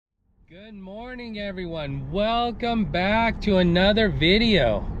Good morning, everyone. Welcome back to another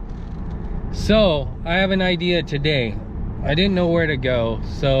video. So I have an idea today. I didn't know where to go,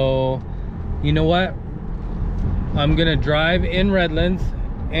 so you know what, I'm gonna drive in Redlands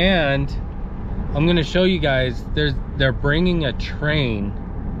and I'm gonna show you guys they're bringing a train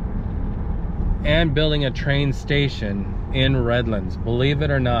and building a train station in Redlands. Believe it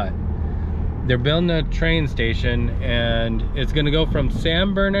or not, they're building a train station and it's gonna go from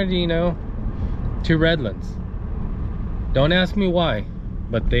San Bernardino to Redlands. Don't ask me why,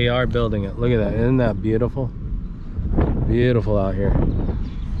 but they are building it. Look at that. Isn't that beautiful? Beautiful out here.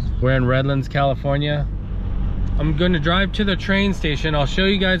 We're in Redlands, California. I'm gonna drive to the train station. I'll show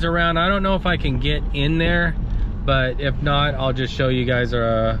you guys around. I don't know if I can get in there, but if not, I'll just show you guys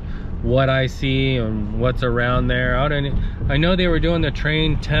what I see and what's around there. I know they were doing the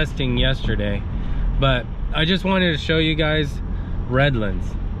train testing yesterday, but I just wanted to show you guys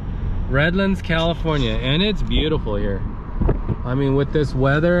Redlands, California, and it's beautiful here. I mean, with this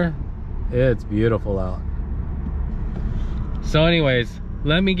weather, it's beautiful out. So anyways,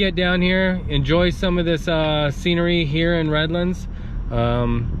 let me get down here, enjoy some of this scenery here in Redlands.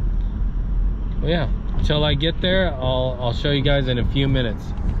 Yeah, till I get there, I'll show you guys in a few minutes.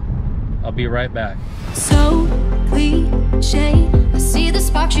 I'll be right back. So cliche, I see the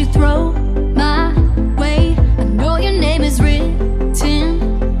sparks you throw my way. I know your name is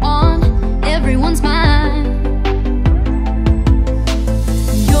written on everyone's mind.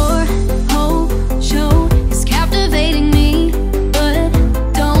 Your whole show is captivating me, but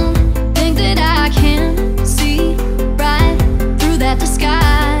don't think that I can see right through that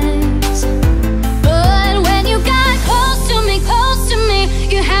disguise. But when you got close to me,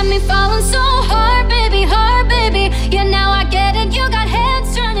 you had me falling so hard, baby, yeah, now I get it. You got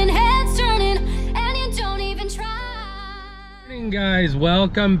heads turning, and you don't even try. Good morning, guys.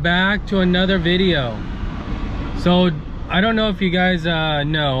 Welcome back to another video. So I don't know if you guys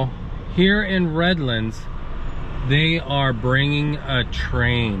know, here in Redlands they are bringing a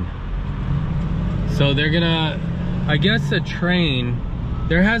train. So they're gonna, I guess, a train.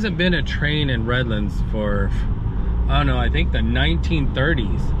 There hasn't been a train in Redlands for, I don't know, I think the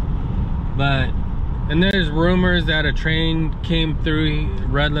 1930s. But, and there's rumors that a train came through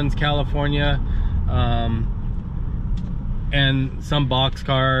Redlands, California, and some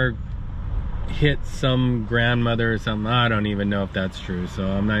boxcar hit some grandmother or something. I don't even know if that's true, so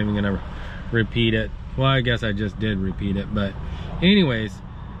I'm not even gonna repeat it. Well, I guess I just did repeat it, but anyways,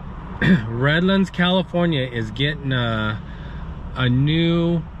 Redlands, California is getting a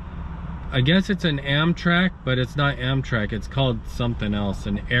new, I guess it's an Amtrak, but it's not Amtrak. It's called something else,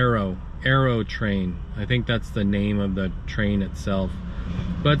 an Aero train. I think that's the name of the train itself.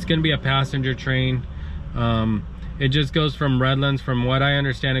 But it's gonna be a passenger train. It just goes from Redlands, from what I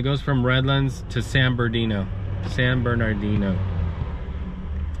understand, it goes from Redlands to San Bernardino.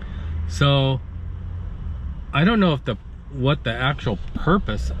 So I don't know if what the actual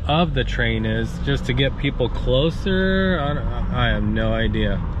purpose of the train is, just to get people closer. I have no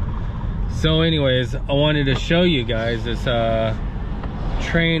idea. So anyways, I wanted to show you guys this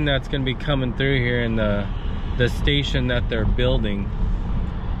train that's gonna be coming through here in the station that they're building.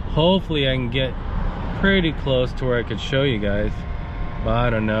 Hopefully I can get pretty close to where I could show you guys, but I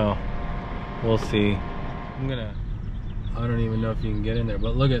don't know, we'll see. I don't even know if you can get in there,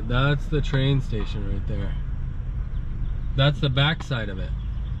 but look at, that's the train station right there. That's the back side of it.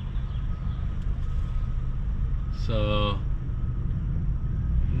 So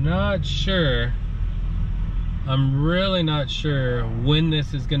not sure, I'm really not sure when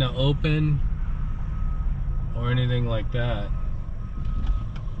this is gonna open or anything like that.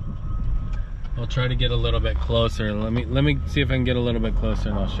 I'll try to get a little bit closer. Let me see if I can get a little bit closer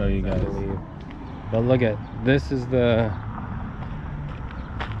and I'll show you guys. But look at, this is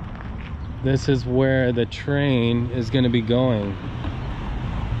where the train is gonna be going.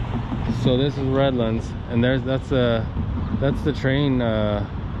 So this is Redlands, and that's the train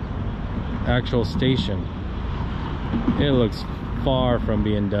actual station. It looks far from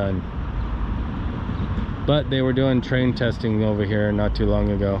being done, but they were doing train testing over here not too long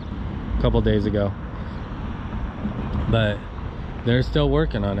ago, a couple days ago, but they're still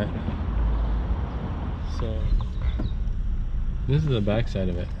working on it. So this is the back side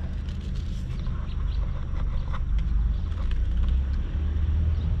of it.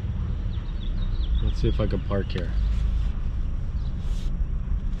 Let's see if I can park here.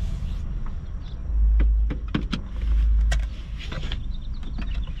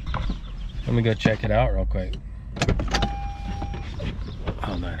 Let me go check it out real quick.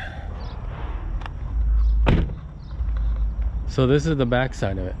 Hold on. So this is the back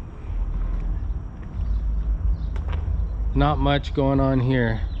side of it. not much going on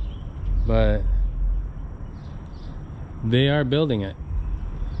here, but they are building it.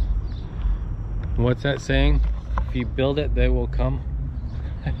 What's that saying? If you build it, they will come.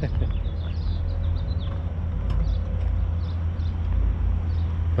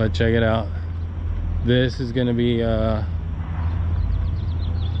 But check it out. This is gonna be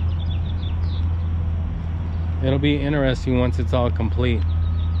it'll be interesting once it's all complete,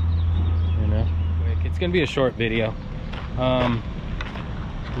 you know. It's gonna be a short video.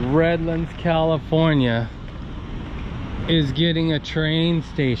 Redlands, California is getting a train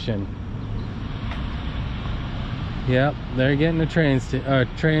station. Yep, they're getting a train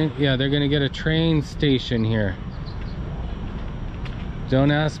yeah, they're gonna get a train station here.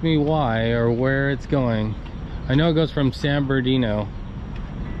 Don't ask me why or where it's going. I know it goes from San Bernardino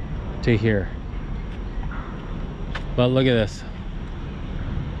to here. But look at this.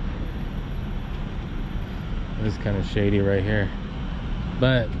 This is kind of shady right here.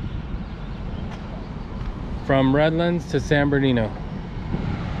 But from Redlands to San Bernardino.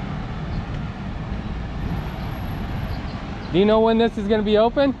 Do you know when this is going to be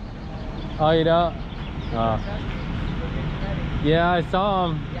open? Oh, you don't? Oh. Yeah, I saw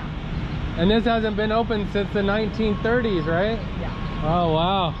them. Yeah. And this hasn't been open since the 1930s, right? Yeah. Oh,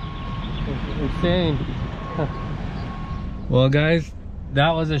 wow. It's insane. Well, guys, that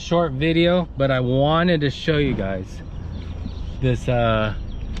was a short video, but I wanted to show you guys this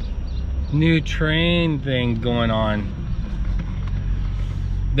new train thing going on.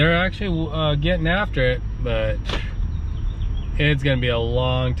 They're actually getting after it, but it's gonna be a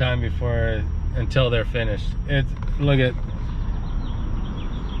long time until they're finished. Look at,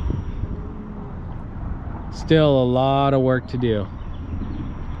 still a lot of work to do.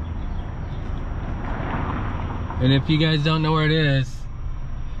 And if you guys don't know where it is,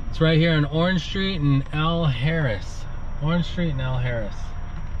 it's right here on Orange Street and Al Harris. Orange Street and Al Harris.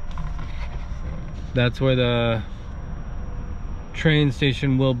 That's where the train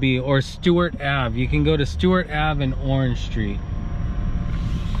station will be, or Stewart Ave. You can go to Stewart Ave and Orange Street.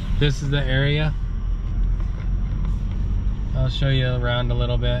 This is the area. I'll show you around a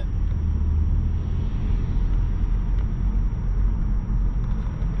little bit.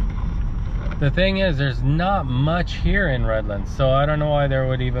 The thing is, there's not much here in Redlands, so I don't know why there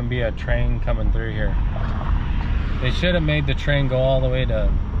would even be a train coming through here. They should have made the train go all the way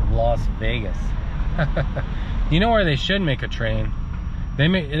to Las Vegas. You know where they should make a train?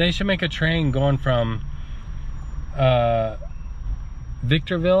 They should make a train going from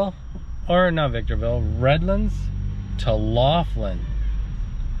Victorville, or not Victorville, Redlands to Laughlin,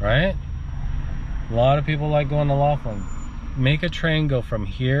 right? A lot of people like going to Laughlin. Make a train go from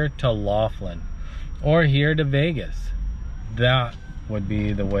here to Laughlin, or here to Vegas. That would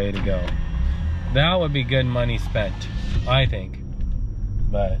be the way to go. That would be good money spent, I think.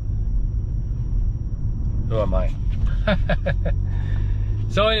 But who am I?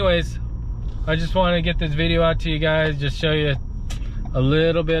 So anyways, I just want to get this video out to you guys, just show you a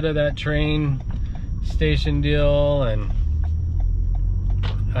little bit of that train station deal. And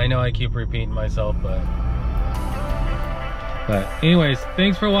I know I keep repeating myself, but anyways,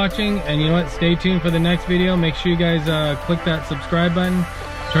 thanks for watching, and you know what, stay tuned for the next video. Make sure you guys click that subscribe button,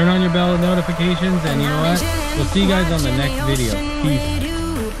 turn on your bell notifications, and you know what, we'll see you guys on the next video. Peace.